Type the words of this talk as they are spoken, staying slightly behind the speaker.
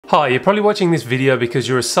Hi, you're probably watching this video because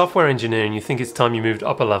you're a software engineer and you think it's time you moved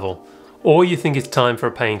up a level, or you think it's time for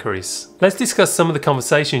a pay increase. Let's discuss some of the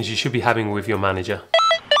conversations you should be having with your manager.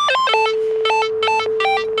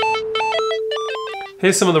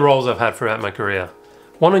 Here's some of the roles I've had throughout my career.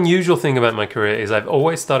 One unusual thing about my career is I've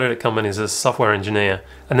always started at companies as a software engineer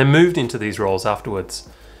and then moved into these roles afterwards.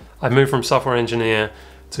 I've moved from software engineer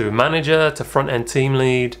to manager, to front-end team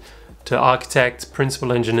lead, to architect,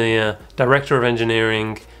 principal engineer, director of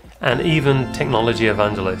engineering, and even technology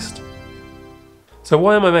evangelist. So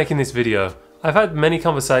why am I making this video? I've had many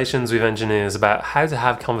conversations with engineers about how to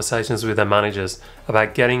have conversations with their managers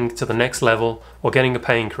about getting to the next level or getting a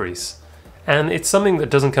pay increase. And it's something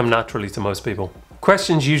that doesn't come naturally to most people.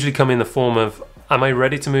 Questions usually come in the form of, am I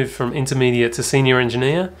ready to move from intermediate to senior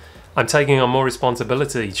engineer? I'm taking on more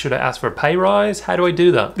responsibility. Should I ask for a pay rise? How do I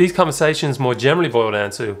do that? These conversations more generally boil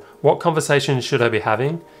down to, what conversations should I be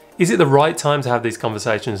having? Is it the right time to have these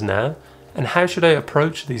conversations now? And how should I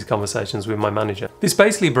approach these conversations with my manager? This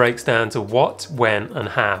basically breaks down to what, when, and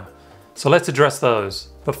how. So let's address those.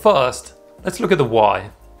 But first, let's look at the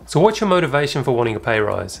why. So what's your motivation for wanting a pay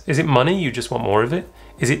rise? Is it money, you just want more of it?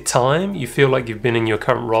 Is it time, you feel like you've been in your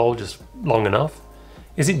current role just long enough?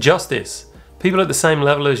 Is it justice? People at the same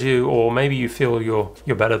level as you, or maybe you feel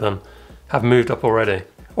you're better than, have moved up already?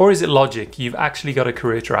 Or is it logic? You've actually got a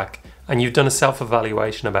career track and you've done a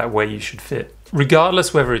self-evaluation about where you should fit.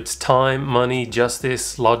 Regardless whether it's time, money,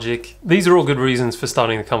 justice, logic, these are all good reasons for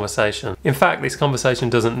starting the conversation. In fact, this conversation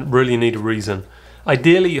doesn't really need a reason.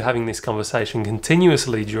 Ideally, you're having this conversation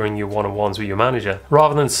continuously during your one-on-ones with your manager,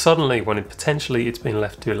 rather than suddenly when potentially it's been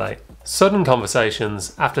left too late. Sudden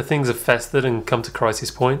conversations, after things have festered and come to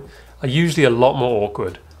crisis point, are usually a lot more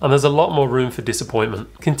awkward, and there's a lot more room for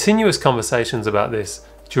disappointment. Continuous conversations about this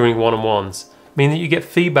during one-on-ones mean that you get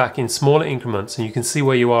feedback in smaller increments and you can see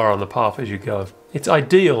where you are on the path as you go. It's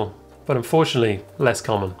ideal, but unfortunately less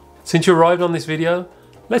common. Since you arrived on this video,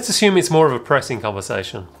 let's assume it's more of a pressing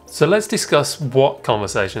conversation. So let's discuss what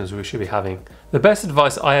conversations we should be having. The best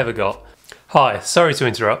advice I ever got. Hi, sorry to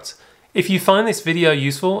interrupt. If you find this video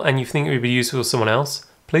useful and you think it would be useful to someone else,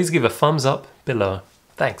 please give a thumbs up below.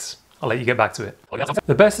 Thanks. I'll let you get back to it.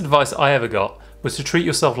 The best advice I ever got was to treat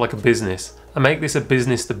yourself like a business and make this a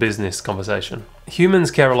business-to-business conversation. Humans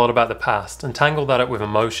care a lot about the past and tangle that up with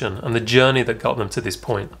emotion and the journey that got them to this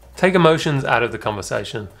point. Take emotions out of the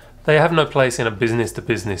conversation. They have no place in a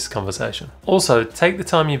business-to-business conversation. Also, take the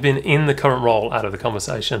time you've been in the current role out of the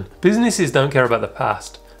conversation. Businesses don't care about the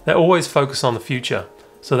past. They always focus on the future.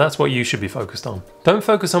 So that's what you should be focused on. Don't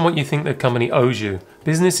focus on what you think the company owes you.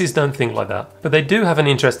 Businesses don't think like that. But they do have an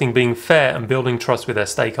interest in being fair and building trust with their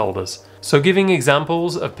stakeholders. So giving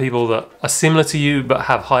examples of people that are similar to you but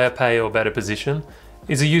have higher pay or better position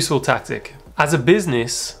is a useful tactic. As a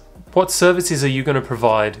business, what services are you going to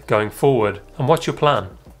provide going forward and what's your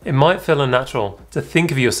plan? It might feel unnatural to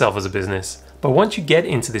think of yourself as a business, but once you get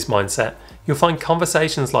into this mindset, you'll find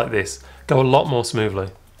conversations like this go a lot more smoothly.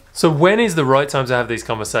 So when is the right time to have these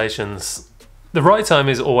conversations? The right time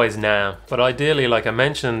is always now, but ideally, like I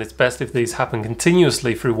mentioned, it's best if these happen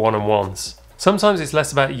continuously through one-on-ones. Sometimes it's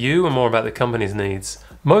less about you and more about the company's needs.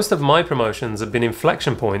 Most of my promotions have been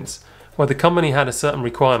inflection points where the company had a certain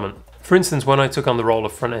requirement. For instance, when I took on the role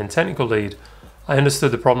of front-end technical lead, I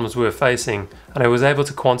understood the problems we were facing and I was able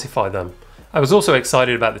to quantify them. I was also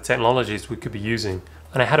excited about the technologies we could be using,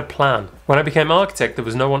 and I had a plan. When I became architect, there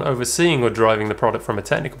was no one overseeing or driving the product from a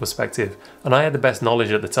technical perspective, and I had the best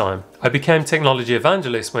knowledge at the time. I became technology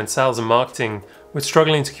evangelist when sales and marketing were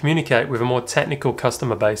struggling to communicate with a more technical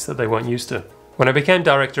customer base that they weren't used to. When I became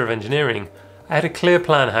director of engineering, I had a clear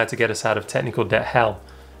plan how to get us out of technical debt hell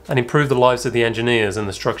and improve the lives of the engineers and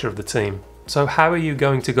the structure of the team. So how are you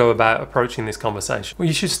going to go about approaching this conversation? Well,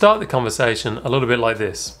 you should start the conversation a little bit like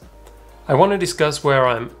this. I want to discuss where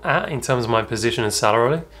I'm at in terms of my position and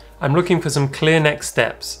salary. I'm looking for some clear next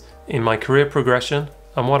steps in my career progression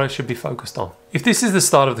and what I should be focused on. If this is the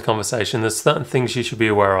start of the conversation, there's certain things you should be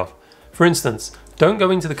aware of. For instance, don't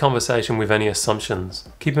go into the conversation with any assumptions.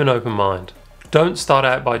 Keep an open mind. Don't start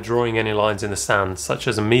out by drawing any lines in the sand, such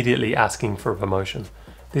as immediately asking for a promotion.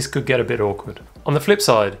 This could get a bit awkward. On the flip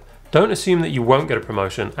side, don't assume that you won't get a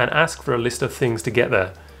promotion and ask for a list of things to get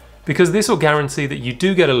there, because this will guarantee that you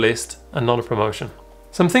do get a list and not a promotion.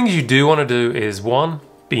 Some things you do want to do is 1,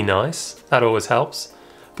 be nice, that always helps,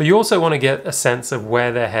 but you also want to get a sense of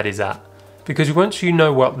where their head is at, because once you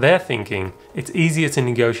know what they're thinking, it's easier to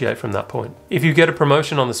negotiate from that point. If you get a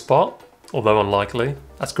promotion on the spot, although unlikely,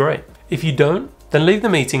 that's great. If you don't, then leave the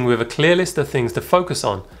meeting with a clear list of things to focus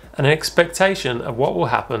on and an expectation of what will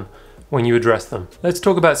happen when you address them. Let's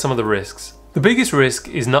talk about some of the risks. The biggest risk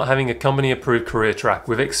is not having a company-approved career track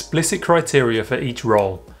with explicit criteria for each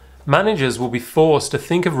role. Managers will be forced to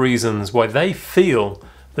think of reasons why they feel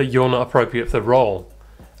that you're not appropriate for the role,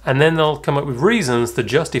 and then they'll come up with reasons to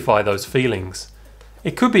justify those feelings.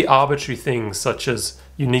 It could be arbitrary things such as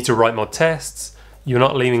you need to write more tests, you're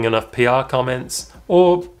not leaving enough PR comments,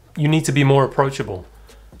 or you need to be more approachable.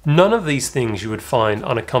 None of these things you would find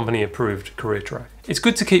on a company-approved career track. It's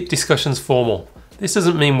good to keep discussions formal. This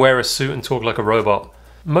doesn't mean wear a suit and talk like a robot.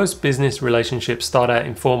 Most business relationships start out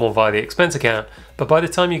informal via the expense account, but by the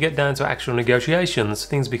time you get down to actual negotiations,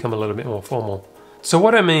 things become a little bit more formal. So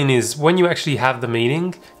what I mean is, when you actually have the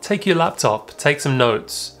meeting, take your laptop, take some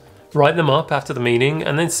notes, write them up after the meeting,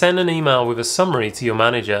 and then send an email with a summary to your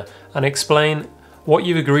manager and explain what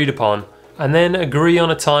you've agreed upon, and then agree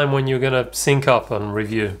on a time when you're going to sync up and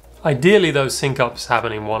review. Ideally, those sync ups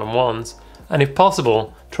happen in one-on-ones, and if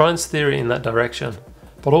possible, try and steer it in that direction.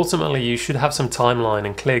 But ultimately, you should have some timeline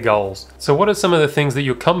and clear goals. So what are some of the things that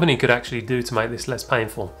your company could actually do to make this less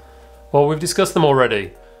painful? Well, we've discussed them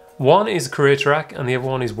already. One is a career track and the other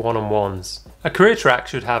one is one-on-ones. A career track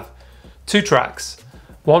should have 2 tracks,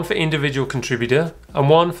 one for individual contributor and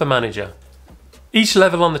one for manager. Each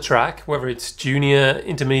level on the track, whether it's junior,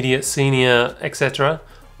 intermediate, senior, etc.,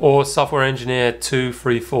 or software engineer 2,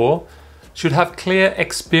 3, 4, should have clear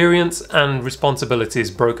experience and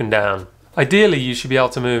responsibilities broken down. Ideally, you should be able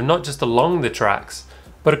to move not just along the tracks,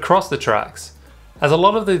 but across the tracks, as a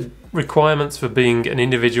lot of the requirements for being an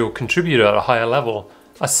individual contributor at a higher level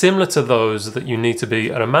are similar to those that you need to be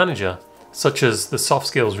at a manager, such as the soft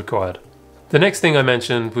skills required. The next thing I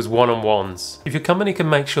mentioned was one-on-ones. If your company can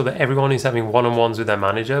make sure that everyone is having one-on-ones with their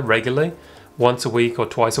manager regularly, once a week or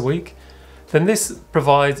twice a week, then this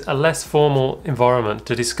provides a less formal environment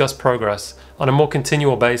to discuss progress on a more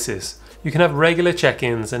continual basis. You can have regular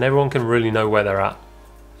check-ins and everyone can really know where they're at.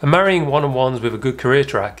 And marrying one-on-ones with a good career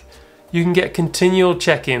track, you can get continual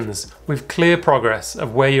check-ins with clear progress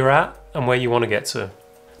of where you're at and where you want to get to.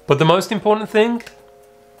 But the most important thing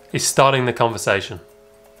is starting the conversation.